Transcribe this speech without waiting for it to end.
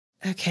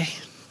Okay.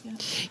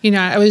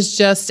 I was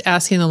just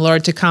asking the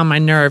Lord to calm my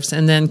nerves,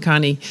 and then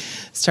Connie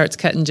starts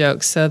cutting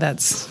jokes. So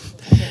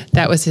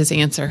that was his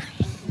answer.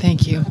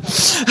 Thank you.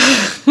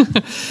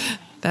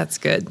 That's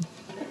good.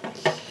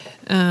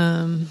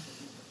 There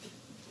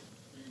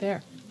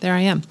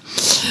I am.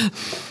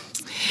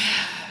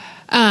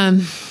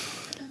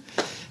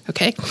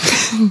 Okay.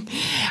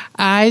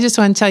 I just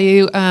want to tell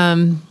you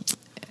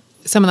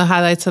some of the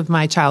highlights of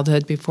my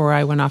childhood before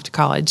I went off to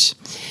college.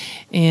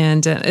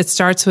 And it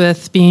starts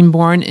with being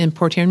born in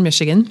Port Huron,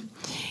 Michigan.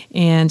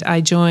 And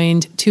I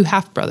joined two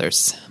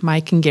half-brothers,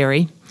 Mike and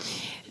Gary.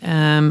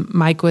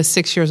 Mike was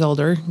 6 years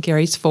older.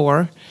 Gary's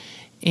 4.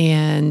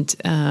 And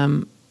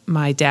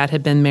my dad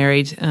had been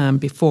married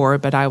before,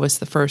 but I was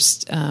the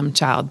first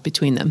child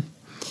between them.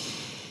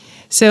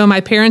 So my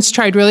parents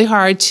tried really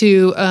hard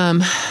to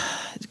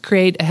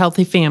create a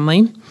healthy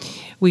family.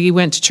 We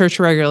went to church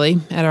regularly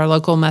at our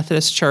local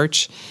Methodist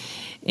church,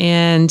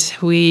 and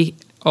we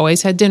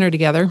always had dinner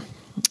together.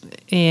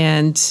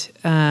 And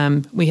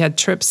we had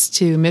trips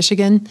to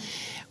Michigan,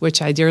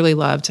 which I dearly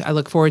loved. I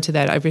look forward to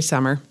that every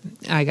summer.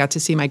 I got to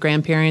see my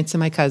grandparents and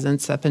my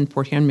cousins up in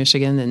Port Huron,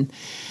 Michigan,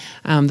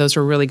 and those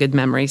were really good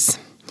memories.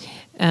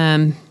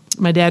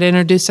 My dad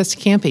introduced us to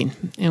camping,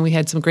 and we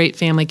had some great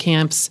family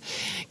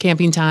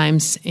camping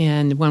times.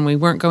 And when we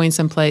weren't going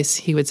someplace,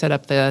 he would set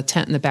up the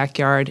tent in the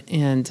backyard,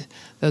 and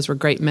those were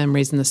great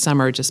memories in the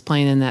summer, just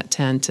playing in that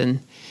tent. And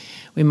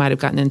we might have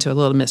gotten into a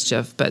little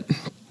mischief, but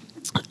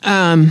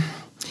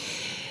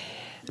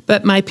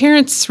my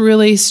parents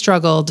really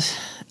struggled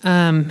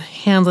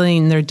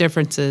handling their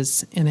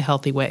differences in a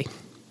healthy way.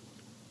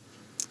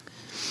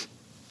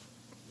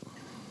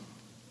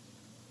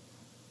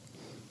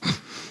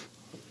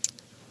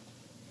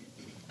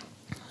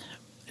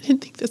 I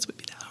didn't think this would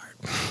be that hard.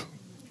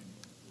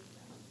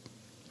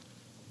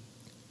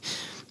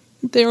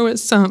 There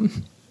was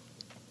some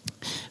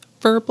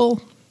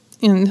verbal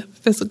and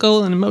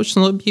physical and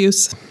emotional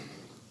abuse.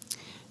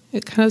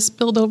 It kind of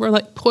spilled over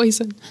like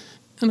poison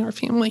in our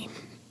family.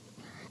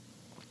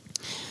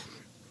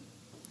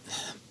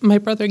 My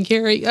brother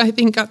Gary, I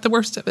think, got the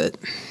worst of it.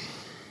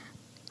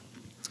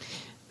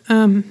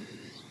 When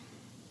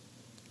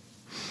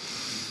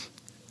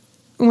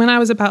I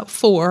was about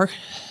 4,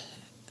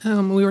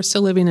 we were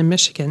still living in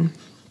Michigan,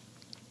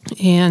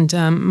 and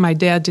my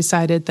dad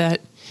decided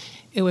that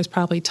it was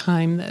probably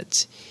time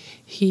that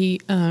he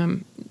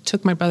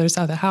took my brothers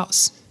out of the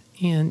house.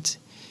 And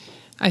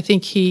I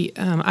think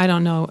I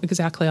don't know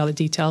exactly all the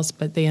details,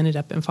 but they ended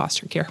up in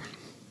foster care.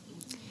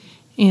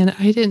 And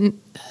I didn't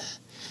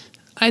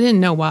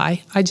know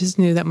why. I just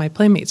knew that my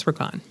playmates were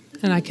gone.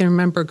 And I can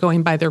remember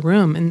going by their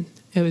room, and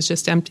it was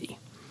just empty.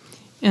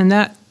 And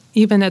that,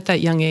 even at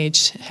that young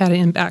age, had an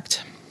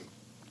impact.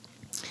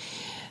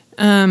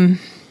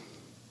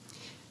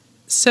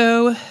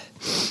 So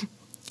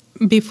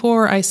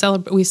before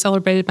we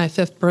celebrated my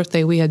 5th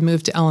birthday, we had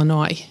moved to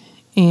Illinois.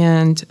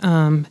 And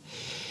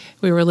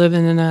we were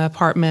living in an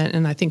apartment,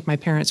 and I think my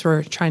parents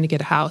were trying to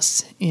get a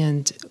house,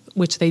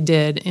 which they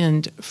did.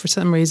 And for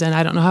some reason,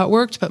 I don't know how it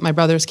worked, but my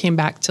brothers came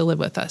back to live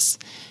with us.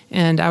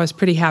 And I was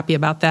pretty happy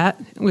about that.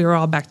 We were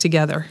all back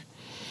together.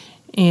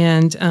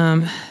 And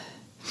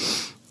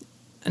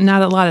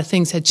not a lot of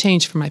things had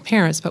changed for my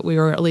parents, but we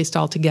were at least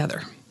all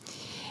together.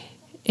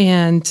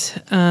 And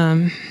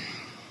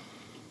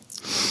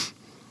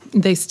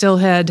they still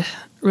had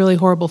really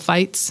horrible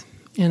fights.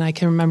 And I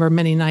can remember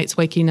many nights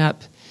waking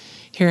up,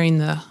 hearing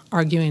the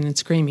arguing and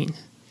screaming,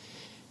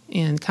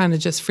 and kind of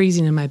just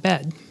freezing in my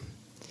bed.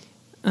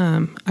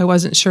 I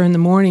wasn't sure in the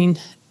morning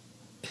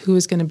who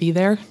was going to be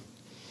there,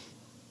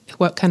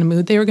 what kind of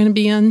mood they were going to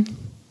be in,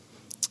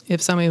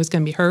 if somebody was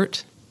going to be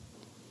hurt.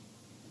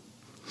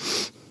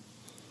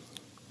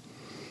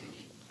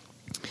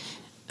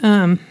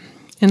 And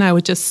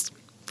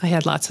I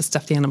had lots of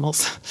stuffed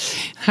animals.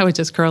 I would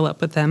just curl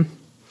up with them.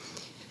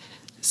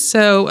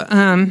 So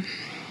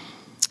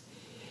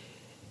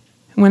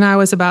when I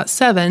was about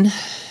 7,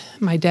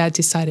 my dad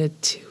decided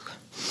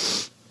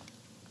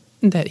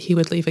that he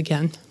would leave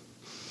again.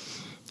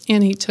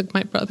 And he took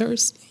my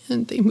brothers,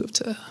 and they moved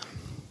to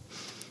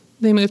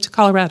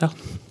Colorado.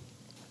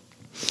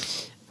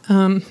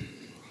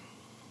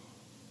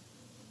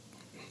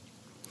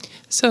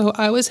 So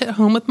I was at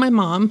home with my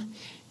mom,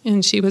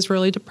 and she was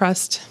really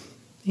depressed,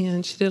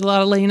 and she did a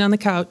lot of laying on the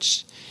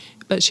couch,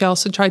 but she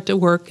also tried to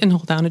work and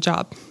hold down a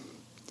job.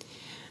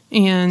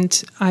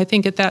 And I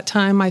think at that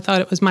time I thought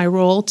it was my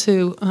role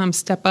to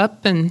step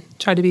up and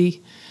try to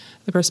be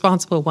the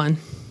responsible one.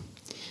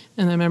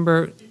 And I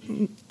remember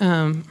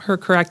her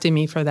correcting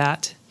me for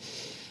that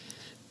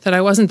I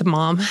wasn't the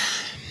mom.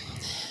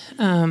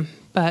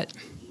 But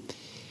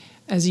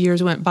as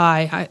years went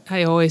by,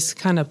 I always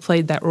kind of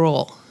played that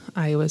role.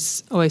 I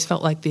always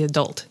felt like the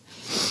adult.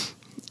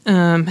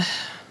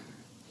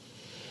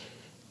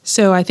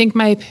 So I think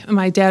my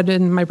dad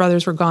and my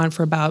brothers were gone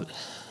for about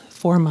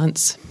 4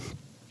 months.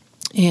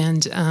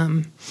 And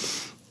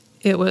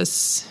it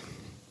was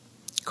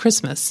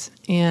Christmas,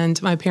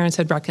 and my parents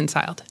had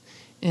reconciled.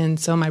 And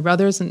so my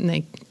brothers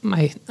and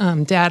my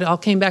dad all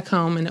came back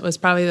home, and it was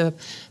probably the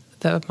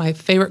my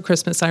favorite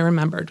Christmas I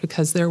remembered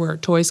because there were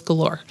toys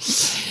galore.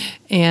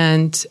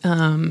 And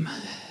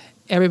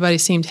everybody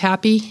seemed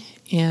happy.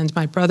 And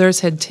my brothers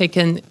had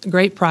taken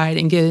great pride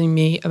in giving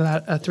me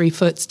about a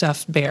 3-foot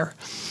stuffed bear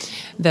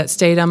that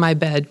stayed on my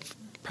bed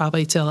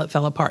probably till it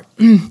fell apart.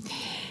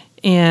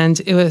 And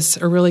it was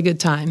a really good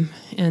time.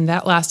 And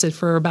that lasted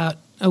for about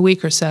a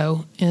week or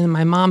so. And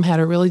my mom had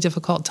a really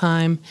difficult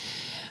time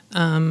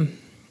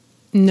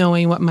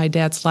knowing what my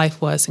dad's life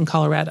was in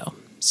Colorado.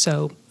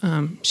 So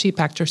she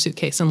packed her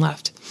suitcase and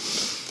left.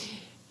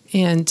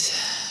 And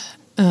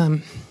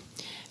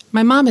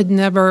my mom had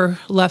never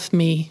left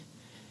me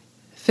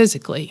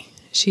physically.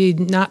 She'd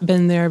not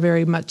been there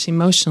very much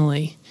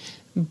emotionally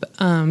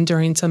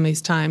during some of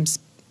these times.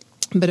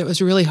 But it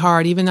was really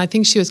hard. Even I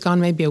think she was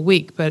gone maybe a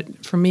week,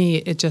 but for me,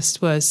 it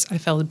just was, I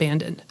felt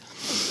abandoned.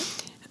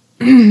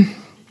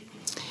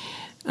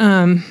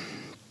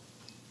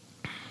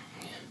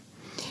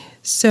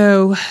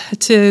 So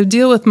to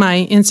deal with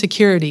my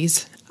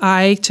insecurities,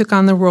 I took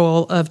on the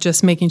role of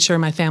just making sure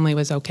my family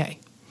was okay.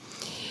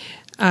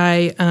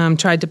 I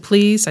tried to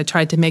please. I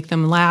tried to make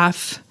them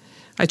laugh.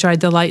 I tried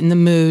to lighten the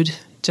mood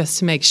just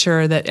to make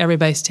sure that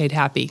everybody stayed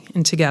happy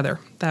and together.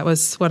 That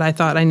was what I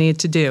thought I needed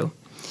to do.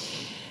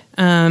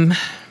 Well,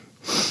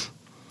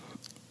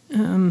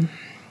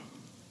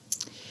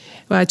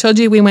 I told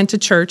you we went to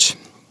church.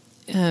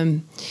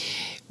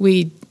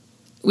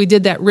 We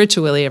did that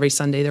ritually every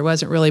Sunday. There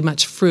wasn't really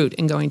much fruit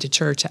in going to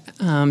church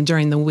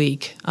during the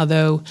week,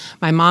 although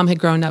my mom had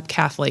grown up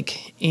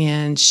Catholic,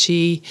 and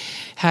she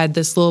had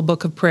this little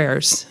book of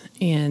prayers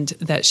and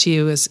that she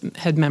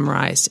had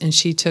memorized, and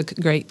she took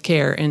great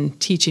care in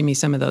teaching me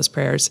some of those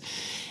prayers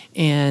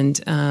and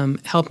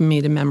helping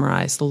me to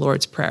memorize the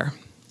Lord's Prayer.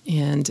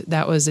 And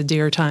that was a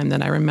dear time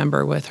that I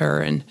remember with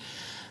her, and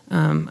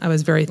I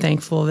was very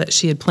thankful that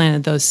she had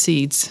planted those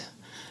seeds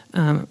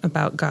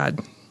about God.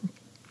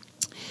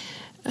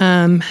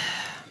 When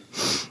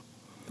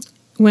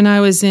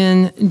I was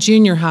in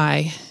junior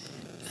high,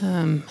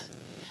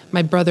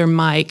 my brother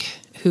Mike,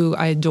 who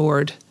I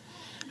adored,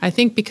 I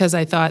think because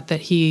I thought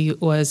that he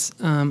was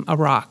a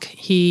rock,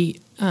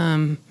 he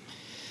kind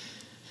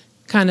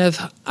of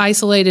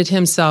isolated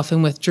himself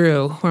and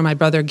withdrew, where my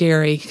brother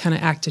Gary kind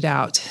of acted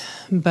out.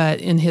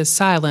 But in his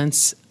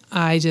silence,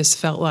 I just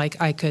felt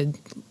like I could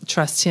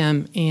trust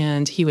him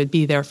and he would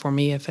be there for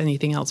me if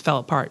anything else fell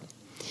apart.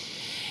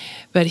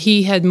 But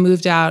he had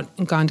moved out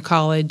and gone to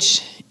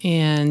college,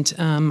 and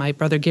my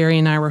brother Gary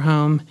and I were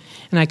home.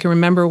 And I can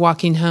remember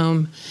walking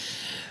home.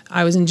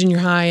 I was in junior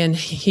high, and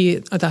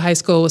the high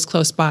school was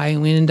close by,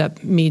 and we ended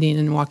up meeting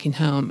and walking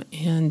home.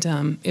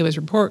 And it was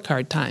report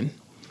card time.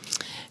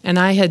 And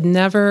I had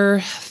never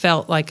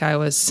felt like I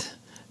was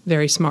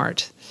very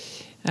smart.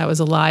 That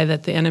was a lie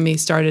that the enemy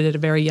started at a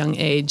very young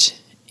age.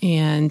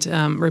 And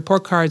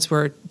report cards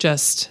were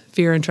just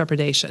fear and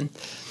trepidation.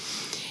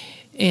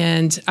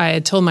 And I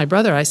had told my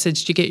brother, I said,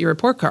 "Did you get your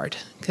report card?"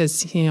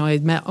 Because, it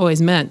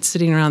always meant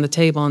sitting around the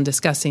table and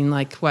discussing,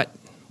 like, what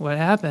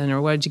happened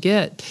or what did you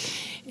get?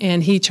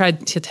 And he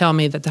tried to tell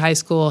me that the high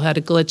school had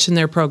a glitch in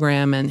their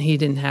program and he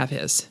didn't have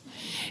his.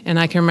 And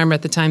I can remember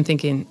at the time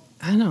thinking,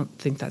 I don't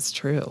think that's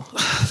true.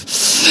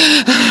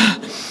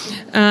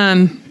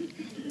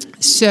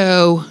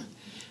 So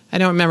I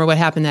don't remember what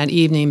happened that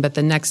evening, but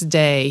the next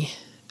day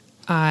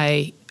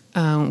I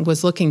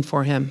was looking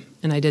for him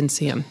and I didn't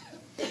see him.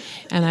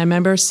 And I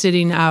remember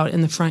sitting out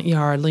in the front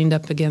yard, leaned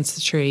up against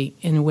the tree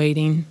and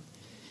waiting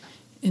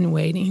and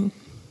waiting.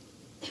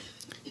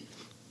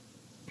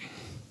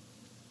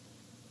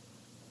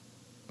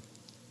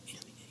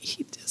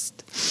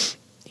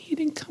 He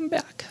didn't come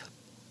back.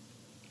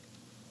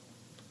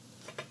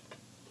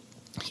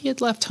 He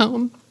had left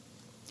home,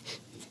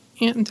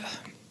 and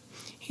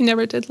he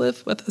never did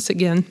live with us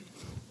again.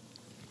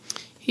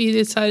 He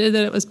decided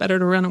that it was better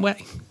to run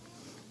away.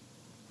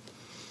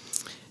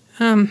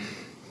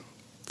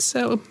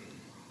 So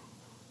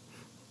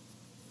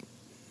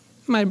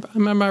my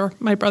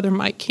brother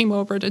Mike came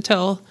over to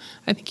tell,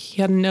 I think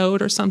he had a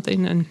note or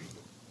something, and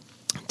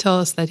tell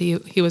us that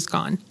he was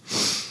gone.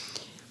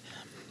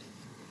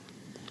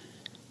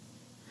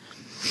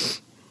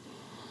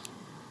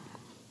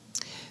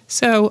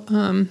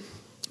 So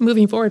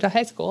moving forward to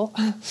high school.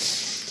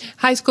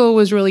 High school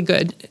was really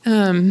good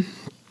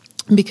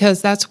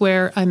because that's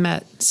where I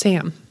met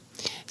Sam.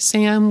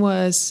 Sam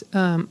was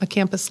a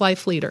campus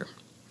life leader.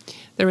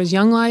 There was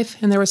Young Life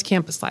and there was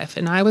Campus Life.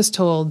 And I was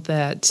told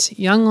that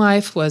Young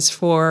Life was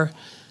for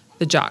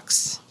the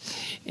jocks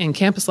and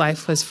Campus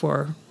Life was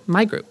for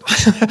my group.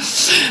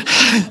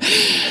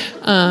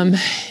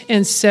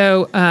 And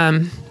so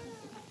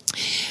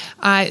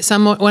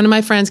one of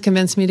my friends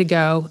convinced me to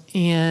go,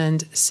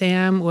 and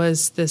Sam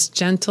was this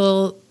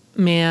gentle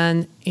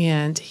man,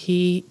 and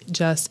he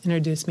just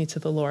introduced me to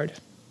the Lord.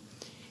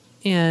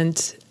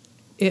 And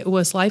it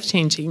was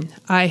life-changing.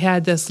 I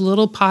had this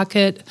little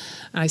pocket,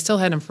 and I still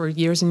had them for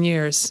years and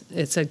years.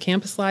 It said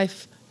Campus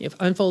Life. You've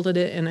unfolded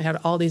it, and it had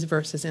all these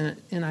verses in it.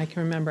 And I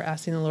can remember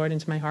asking the Lord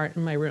into my heart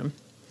in my room.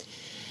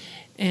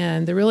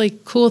 And the really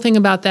cool thing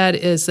about that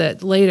is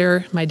that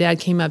later my dad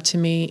came up to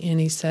me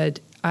and he said,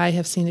 I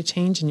have seen a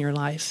change in your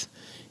life,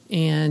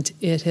 and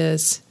it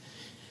has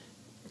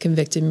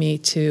convicted me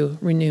to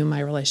renew my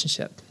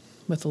relationship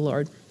with the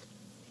Lord.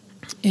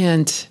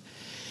 And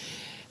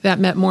that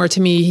meant more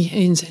to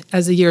me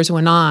as the years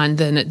went on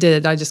than it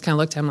did. I just kind of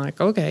looked at him like,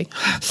 okay.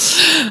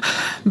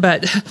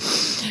 But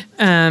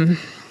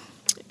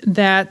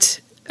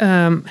that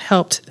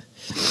helped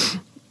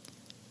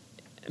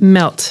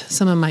melt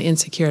some of my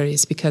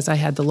insecurities because I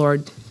had the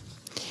Lord.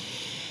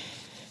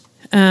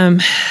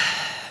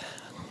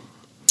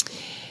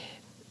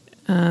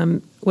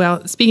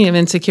 Well, speaking of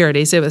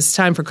insecurities, it was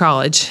time for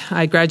college.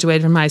 I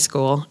graduated from high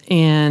school,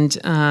 and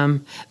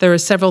there were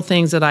several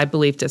things that I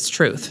believed as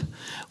truth.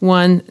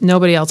 One,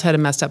 nobody else had a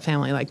messed up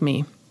family like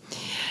me.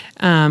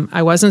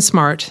 I wasn't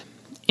smart,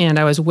 and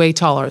I was way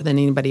taller than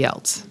anybody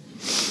else.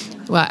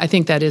 Well, I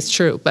think that is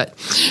true, but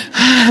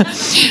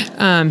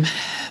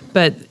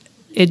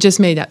it just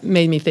made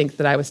me think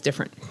that I was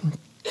different.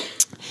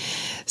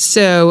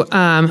 So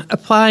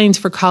applying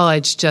for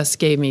college just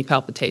gave me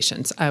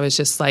palpitations. I was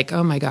just like,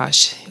 oh my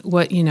gosh,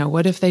 what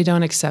if they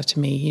don't accept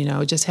me?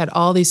 Just had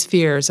all these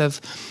fears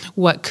of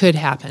what could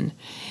happen.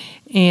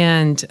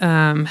 And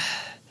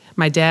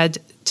my dad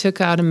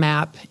took out a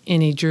map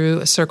and he drew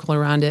a circle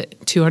around it,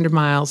 200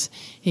 miles.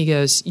 He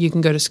goes, you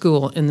can go to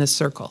school in this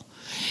circle.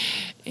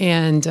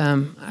 And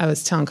I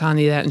was telling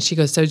Connie that, and she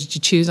goes, so did you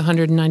choose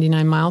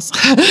 199 miles?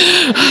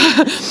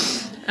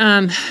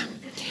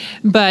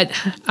 But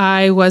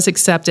I was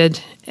accepted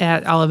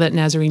at Olivet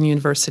Nazarene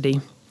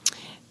University,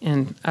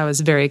 and I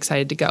was very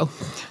excited to go.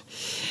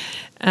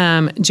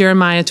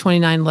 Jeremiah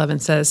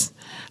 29:11 says,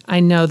 I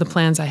know the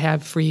plans I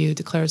have for you,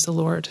 declares the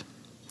Lord.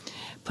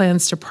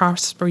 Plans to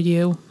prosper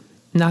you,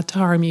 not to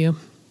harm you,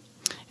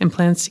 and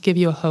plans to give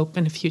you a hope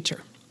and a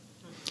future.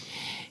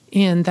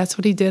 And that's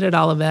what he did at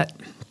Olivet.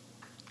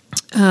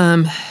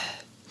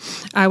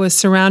 I was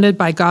surrounded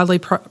by godly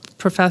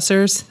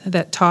professors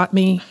that taught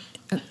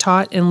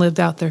and lived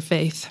out their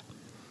faith.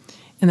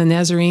 And the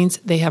Nazarenes,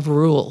 they have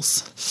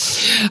rules.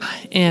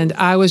 And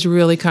I was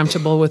really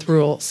comfortable with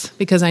rules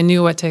because I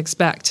knew what to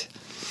expect.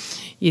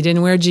 You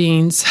didn't wear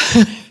jeans.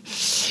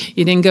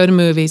 You didn't go to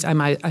movies.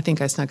 I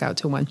think I snuck out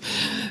to one.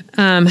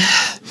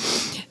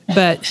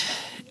 But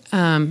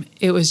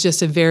it was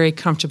just a very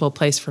comfortable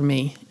place for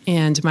me.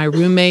 And my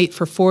roommate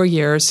for 4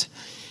 years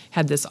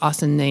had this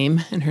awesome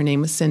name, and her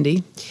name was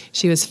Cindy.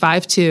 She was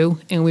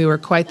 5'2", and we were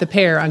quite the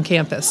pair on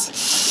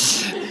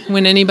campus.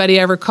 When anybody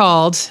ever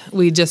called,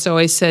 we just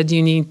always said, do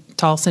you need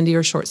tall Cindy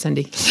or short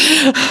Cindy?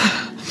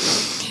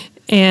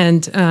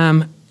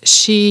 And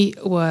she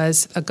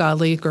was a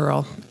godly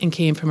girl and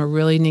came from a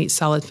really neat,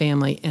 solid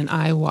family, and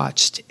I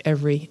watched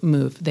every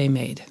move they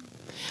made.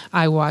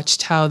 I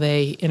watched how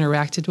they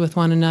interacted with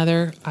one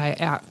another.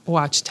 I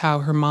watched how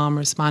her mom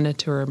responded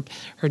to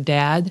her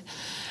dad.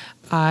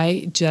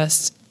 I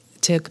just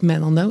took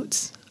mental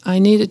notes. I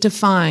needed to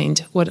find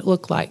what it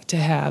looked like to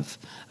have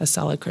a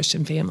solid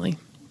Christian family.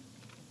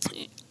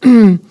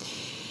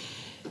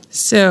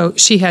 So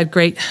she had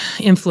great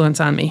influence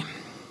on me.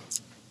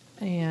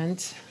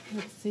 And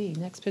let's see,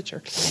 next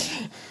picture.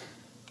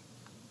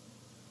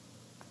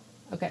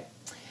 Okay,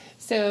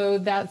 so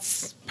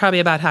that's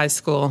probably about high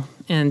school,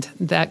 and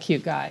that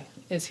cute guy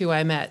is who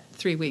I met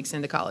 3 weeks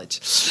into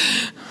college.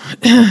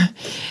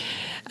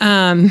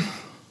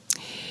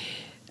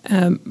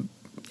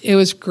 It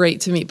was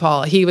great to meet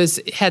Paul. He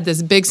had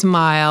this big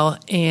smile,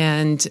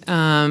 and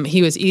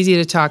he was easy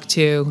to talk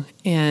to,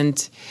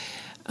 and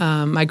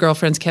my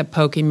girlfriends kept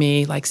poking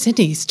me like,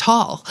 Cindy's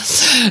tall.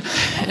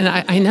 And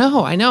I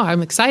know,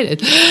 I'm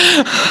excited.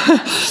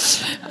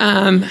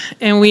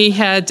 And we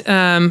had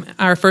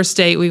our first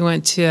date. We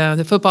went to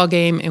the football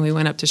game, and we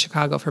went up to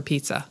Chicago for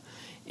pizza.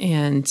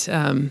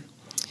 And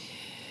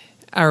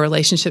our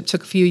relationship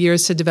took a few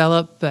years to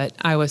develop, but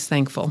I was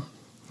thankful.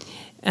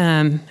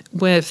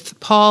 With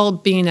Paul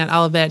being at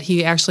Olivet,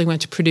 he actually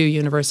went to Purdue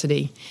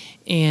University,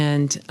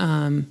 and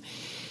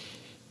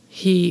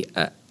he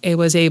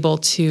was able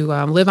to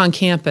live on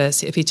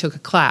campus if he took a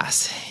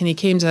class. And he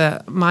came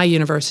to my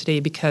university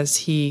because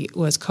he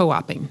was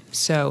co-oping.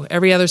 So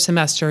every other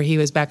semester he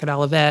was back at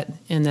Olivet,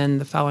 and then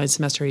the following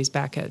semester he's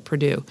back at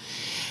Purdue.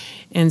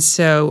 And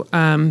so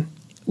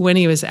when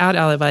he was at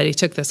Olivet, he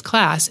took this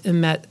class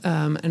and met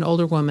an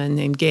older woman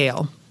named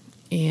Gail,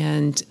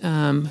 and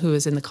who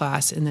was in the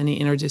class, and then he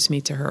introduced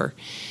me to her.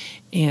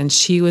 And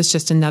she was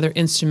just another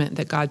instrument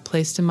that God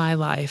placed in my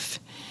life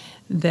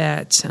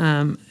that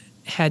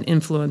had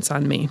influence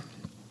on me.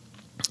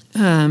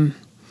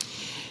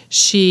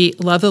 She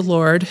loved the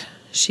Lord.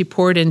 She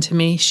poured into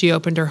me. She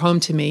opened her home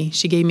to me.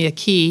 She gave me a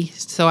key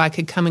so I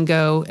could come and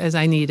go as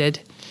I needed.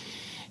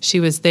 She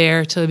was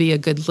there to be a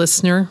good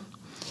listener,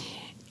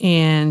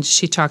 and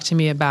she talked to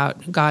me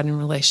about God and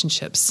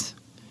relationships.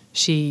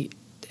 She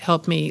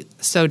helped me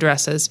sew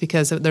dresses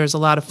because there's a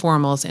lot of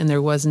formals, and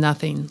there was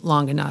nothing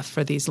long enough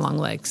for these long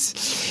legs.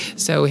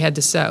 So we had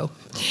to sew.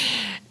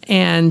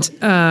 And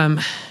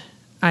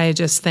I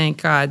just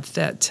thank God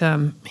that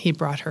he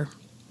brought her.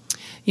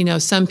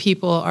 some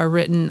people are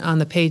written on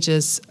the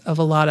pages of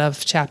a lot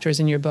of chapters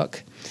in your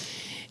book.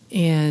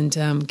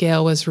 And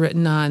Gail was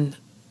written on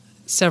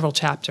several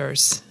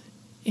chapters.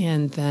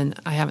 And then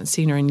I haven't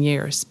seen her in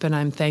years, but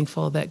I'm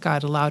thankful that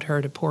God allowed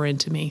her to pour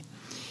into me.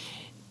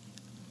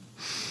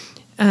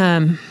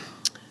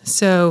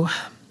 So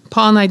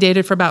Paul and I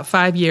dated for about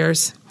 5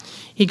 years.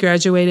 He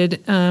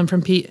graduated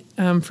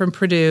from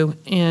Purdue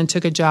and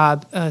took a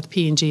job at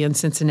P&G in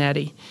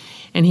Cincinnati.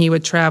 And he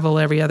would travel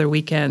every other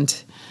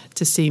weekend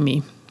to see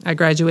me. I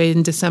graduated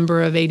in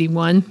December of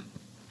 81.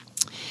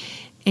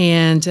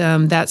 And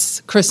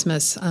that's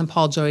Christmas.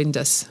 Paul joined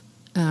us.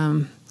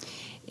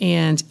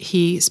 And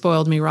he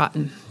spoiled me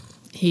rotten.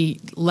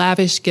 He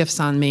lavished gifts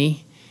on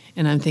me.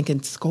 And I'm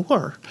thinking,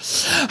 score.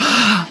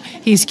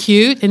 He's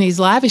cute and he's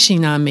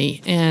lavishing on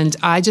me. And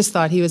I just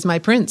thought he was my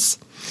prince.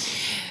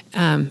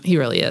 He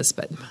really is,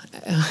 but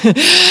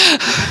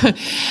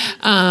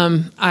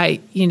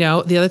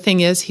the other thing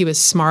is he was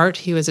smart,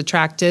 he was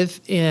attractive,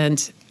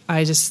 and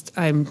I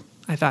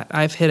thought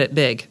I've hit it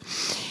big.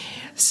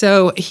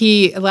 So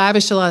he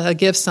lavished a lot of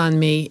gifts on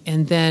me,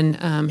 and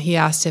then he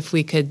asked if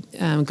we could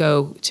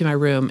go to my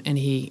room, and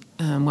he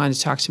wanted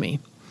to talk to me.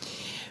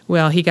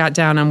 Well, he got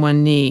down on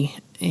one knee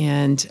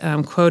and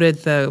quoted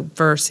the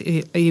verse.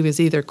 He was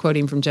either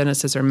quoting from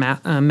Genesis or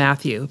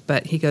Matthew,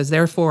 but he goes,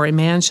 "Therefore a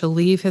man shall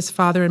leave his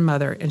father and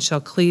mother and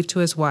shall cleave to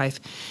his wife,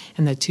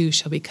 and the two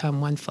shall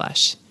become one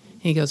flesh."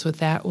 And he goes, "With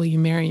that, will you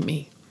marry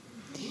me?"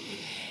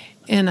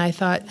 And I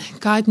thought,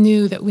 God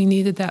knew that we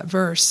needed that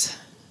verse.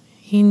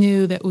 He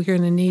knew that we were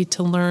going to need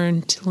to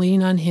learn to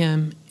lean on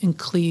him and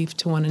cleave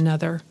to one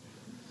another.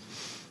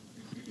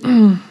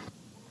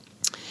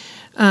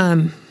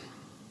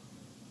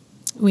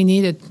 We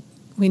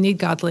need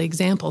godly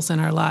examples in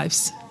our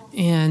lives.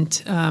 And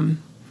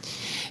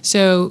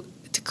so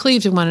to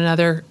cleave to one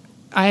another,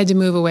 I had to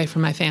move away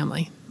from my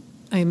family.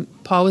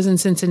 Paul was in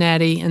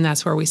Cincinnati, and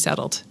that's where we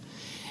settled.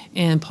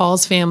 And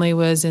Paul's family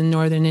was in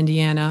northern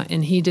Indiana,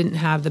 and he didn't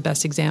have the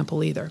best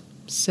example either.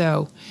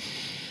 So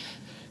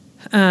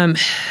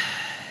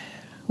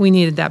we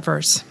needed that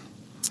verse.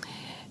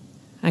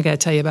 I got to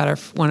tell you about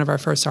one of our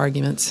first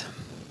arguments.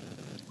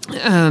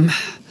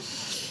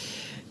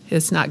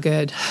 It's not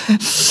good.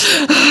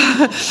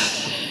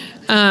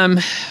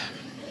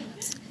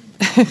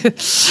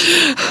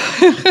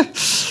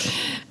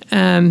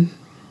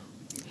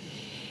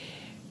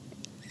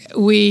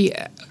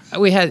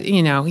 We had,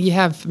 you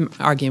have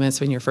arguments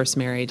when you're first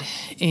married.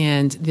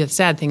 And the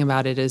sad thing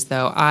about it is,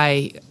 though,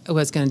 I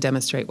was going to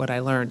demonstrate what I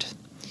learned.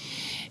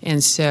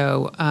 And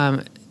so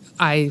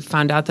I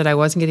found out that I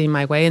wasn't getting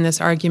my way in this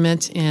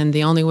argument, and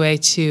the only way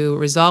to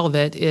resolve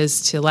it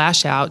is to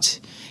lash out,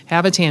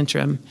 have a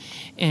tantrum,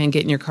 and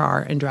get in your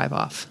car and drive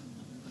off.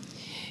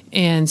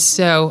 And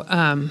so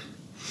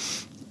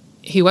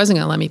he wasn't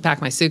going to let me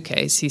pack my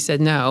suitcase. He said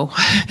no.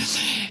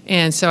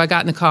 And so I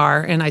got in the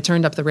car, and I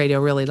turned up the radio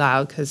really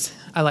loud because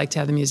I like to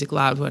have the music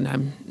loud when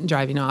I'm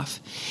driving off.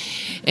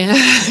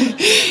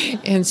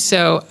 And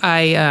so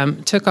I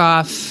took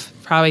off.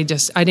 I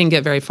didn't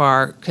get very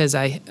far because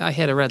I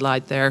hit a red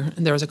light there.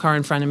 And there was a car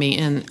in front of me,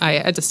 and I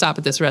had to stop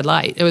at this red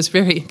light. It was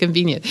very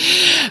convenient.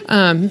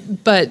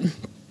 But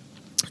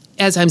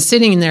as I'm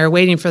sitting there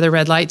waiting for the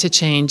red light to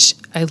change,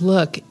 I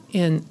look,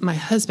 and my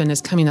husband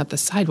is coming up the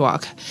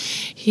sidewalk.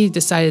 He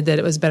decided that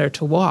it was better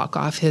to walk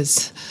off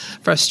his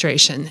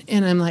frustration.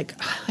 And I'm like,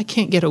 I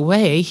can't get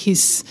away.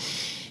 He's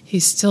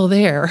still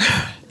there.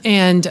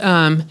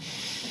 And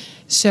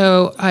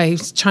so I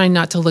was trying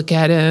not to look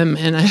at him,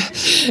 and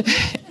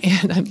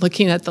I'm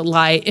looking at the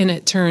light, and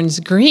it turns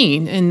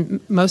green. And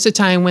most of the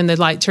time when the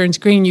light turns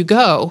green, you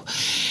go.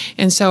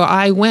 And so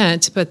I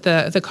went, but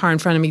the car in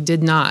front of me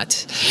did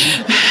not.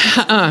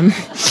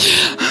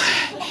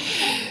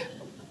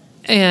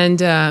 And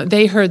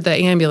they heard the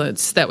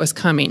ambulance that was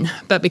coming,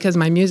 but because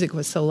my music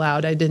was so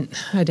loud, I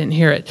didn't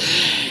hear it.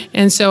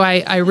 And so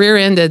I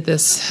rear-ended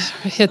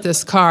hit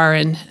this car,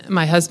 and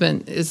my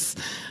husband is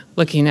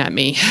looking at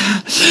me.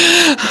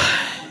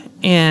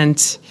 And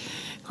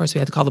of course we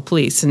had to call the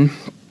police and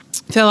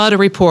fill out a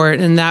report,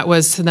 and that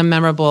was the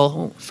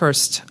memorable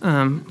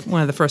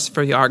one of the first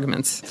few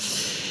arguments.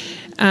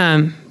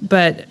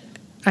 But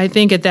I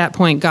think at that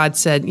point God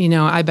said,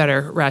 I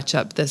better ratchet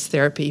up this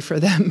therapy for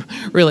them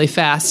really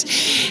fast.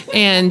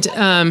 And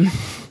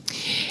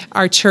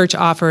our church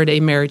offered a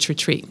marriage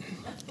retreat.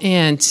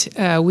 And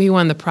we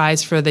won the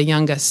prize for the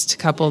youngest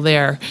couple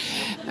there.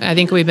 I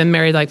think we've been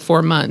married like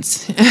 4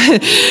 months.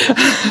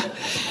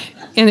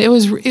 And it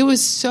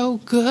was so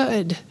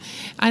good.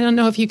 I don't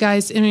know if you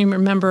guys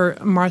remember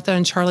Martha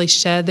and Charlie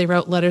Shedd. They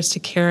wrote letters to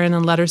Karen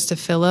and letters to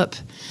Philip.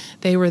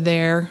 They were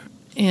there.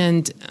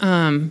 And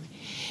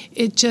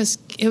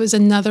it was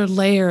another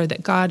layer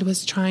that God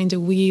was trying to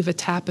weave a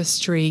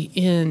tapestry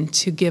in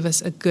to give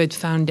us a good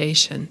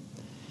foundation.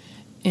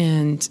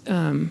 And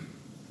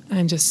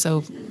I'm just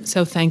so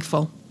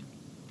thankful.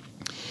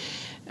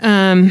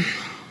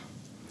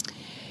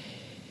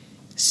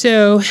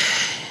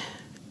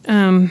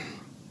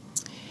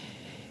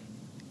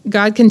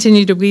 God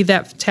continued to weave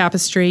that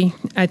tapestry.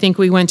 I think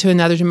we went to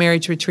another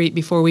marriage retreat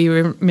before we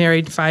were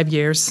married 5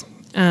 years.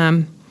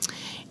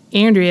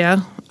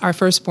 Andrea, our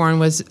firstborn,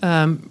 was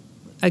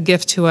a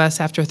gift to us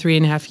after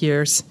 3.5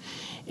 years.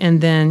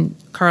 And then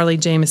Carly,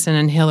 Jameson,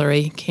 and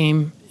Hillary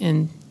came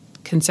in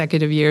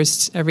consecutive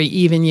years, every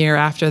even year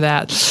after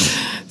that.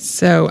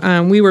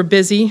 So we were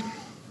busy,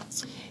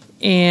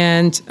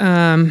 and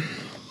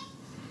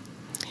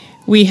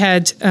we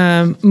had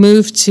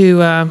moved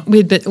to.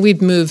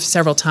 We'd moved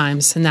several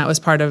times, and that was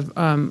part of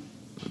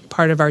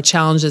our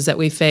challenges that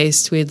we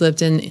faced. We had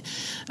lived in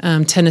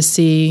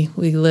Tennessee.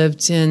 We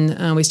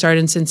started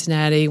in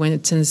Cincinnati,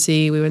 went to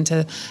Tennessee. We went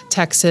to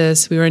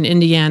Texas. We were in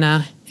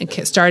Indiana, and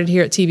started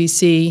here at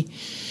TBC,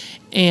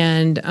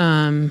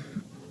 and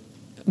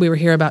we were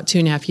here about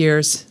 2.5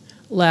 years,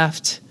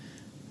 left,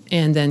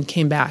 and then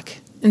came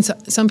back. And so,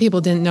 some people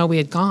didn't know we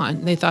had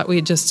gone. They thought we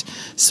had just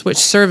switched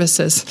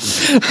services.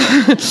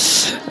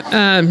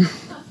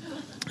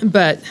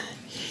 But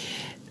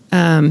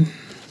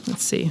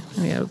let's see.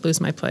 I'm going to lose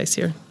my place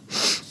here.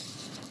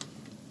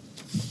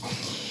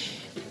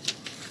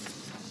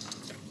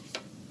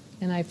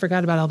 And I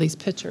forgot about all these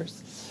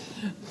pictures.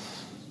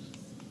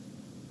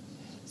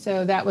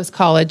 So that was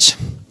college.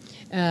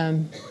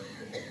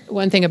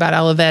 One thing about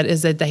Olivet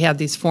is that they had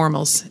these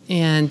formals,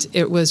 and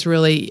it was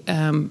really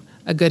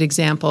a good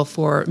example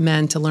for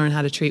men to learn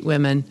how to treat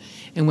women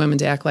and women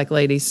to act like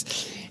ladies.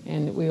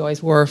 And we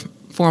always wore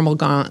formal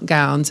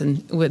gowns,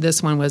 and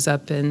this one was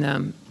up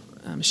in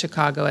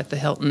Chicago at the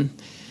Hilton.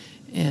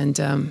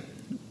 And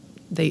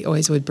they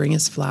always would bring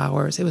us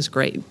flowers. It was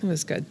great. It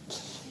was good.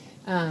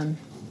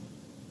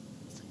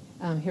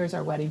 Here's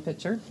our wedding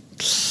picture.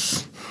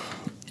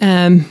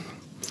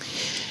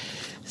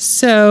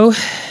 So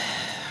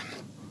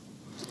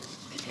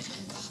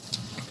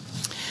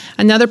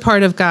another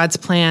part of God's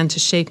plan to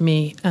shape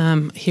me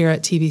here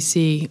at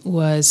TBC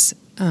was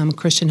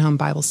Christian Home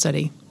Bible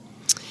Study.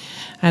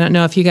 I don't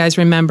know if you guys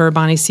remember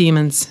Bonnie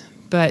Siemens,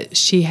 but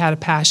she had a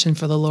passion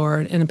for the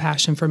Lord and a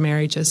passion for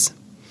marriages.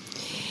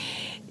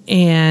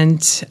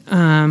 And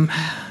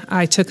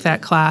I took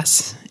that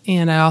class,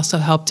 and I also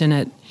helped in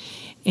it.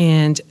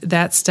 And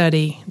that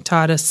study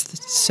taught us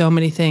so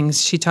many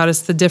things. She taught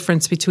us the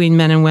difference between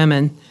men and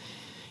women.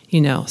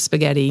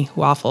 Spaghetti,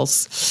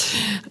 waffles.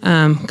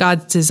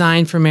 God's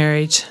design for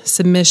marriage,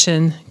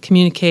 submission,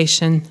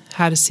 communication,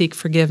 how to seek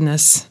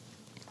forgiveness.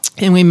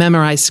 And we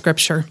memorized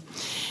Scripture.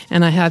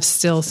 And I have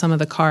still some of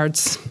the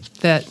cards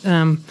that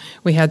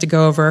we had to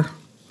go over.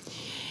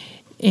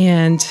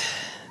 And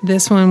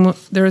this one,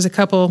 there was a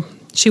couple.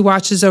 She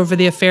watches over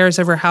the affairs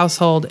of her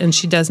household, and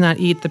she does not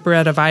eat the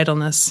bread of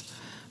idleness.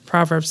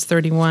 Proverbs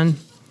 31.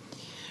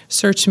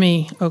 Search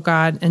me, O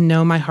God, and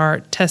know my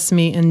heart. Test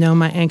me and know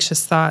my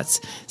anxious thoughts.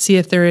 See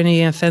if there are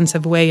any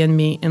offensive way in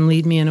me, and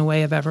lead me in a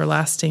way of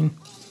everlasting.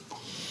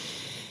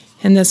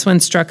 And this one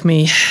struck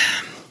me.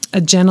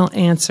 A gentle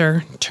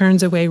answer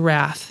turns away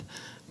wrath,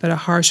 but a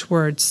harsh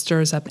word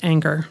stirs up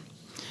anger.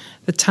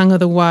 The tongue of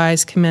the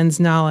wise commends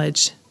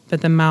knowledge,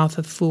 but the mouth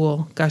of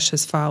fool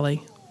gushes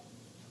folly.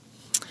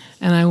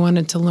 And I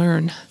wanted to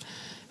learn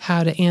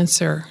how to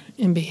answer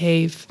and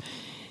behave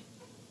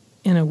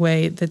in a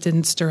way that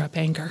didn't stir up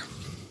anger.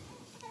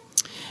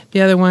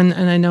 The other one,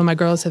 and I know my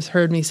girls have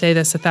heard me say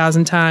this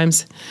 1,000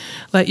 times,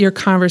 let your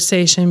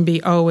conversation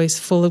be always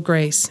full of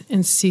grace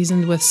and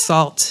seasoned with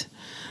salt,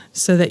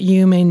 so that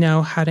you may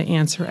know how to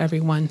answer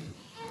everyone.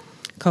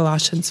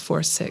 Colossians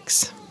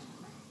 4:6.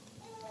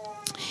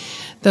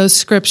 Those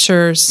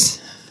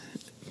scriptures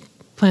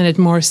planted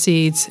more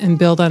seeds and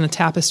built on a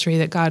tapestry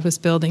that God was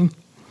building.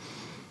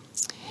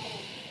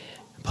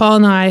 Paul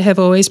and I have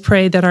always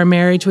prayed that our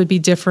marriage would be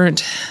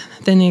different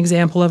than the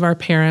example of our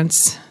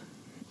parents.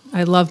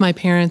 I love my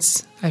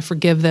parents, I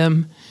forgive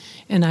them,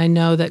 and I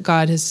know that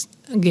God has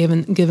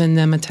given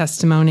them a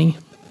testimony.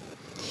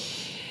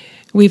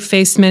 We've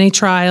faced many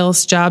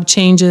trials, job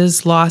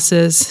changes,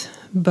 losses,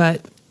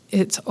 but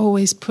it's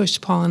always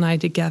pushed Paul and I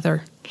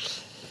together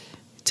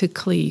to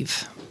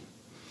cleave.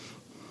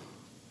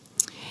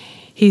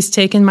 He's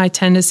taken my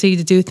tendency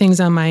to do things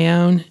on my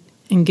own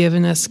and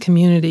given us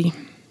community.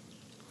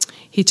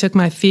 He took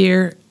my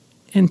fear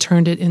and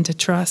turned it into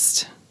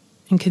trust,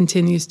 and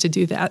continues to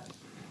do that.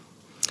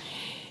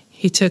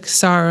 He took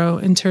sorrow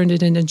and turned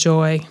it into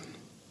joy.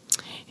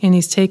 And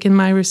he's taken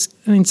my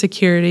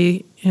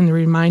insecurity and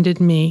reminded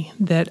me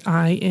that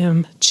I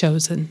am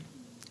chosen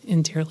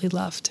and dearly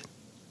loved.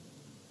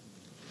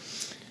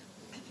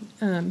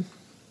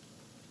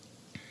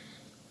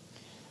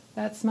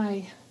 That's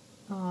my,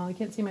 I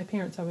can't see my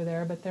parents over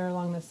there, but they're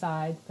along the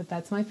side. But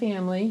that's my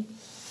family.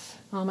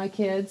 All my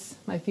kids,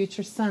 my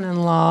future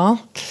son-in-law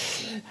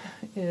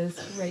is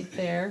right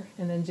there,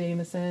 and then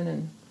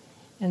Jameson,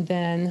 and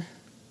then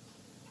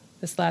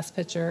this last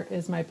picture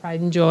is my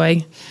pride and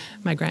joy,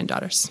 my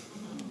granddaughters.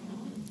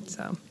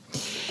 So,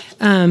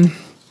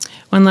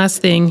 one last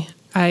thing,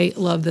 I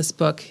love this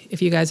book.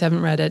 If you guys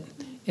haven't read it,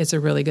 it's a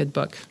really good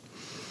book.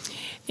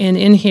 And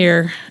in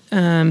here,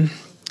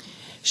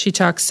 she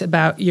talks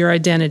about your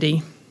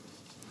identity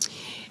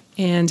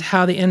and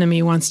how the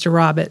enemy wants to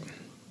rob it.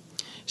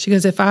 She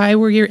goes, if I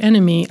were your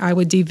enemy, I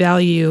would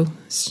devalue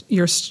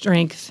your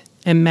strength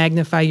and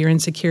magnify your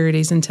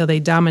insecurities until they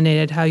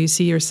dominated how you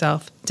see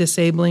yourself,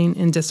 disabling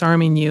and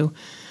disarming you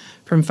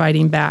from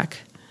fighting back,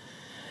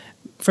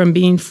 from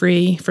being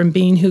free, from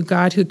being who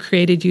God who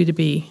created you to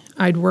be.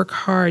 I'd work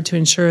hard to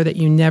ensure that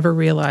you never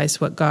realize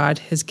what God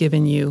has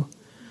given you,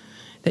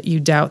 that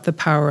you doubt the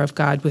power of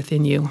God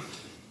within you.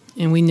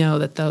 And we know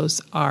that those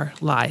are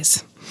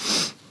lies.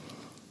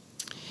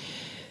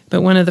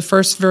 But one of the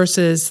first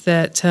verses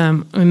that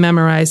we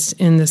memorized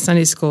in the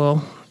Sunday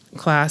school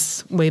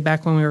class way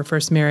back when we were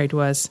first married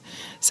was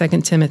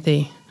 2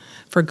 Timothy.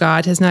 For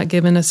God has not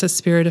given us a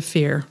spirit of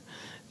fear,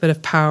 but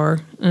of power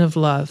and of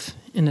love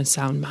and a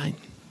sound mind.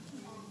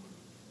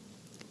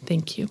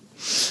 Thank you.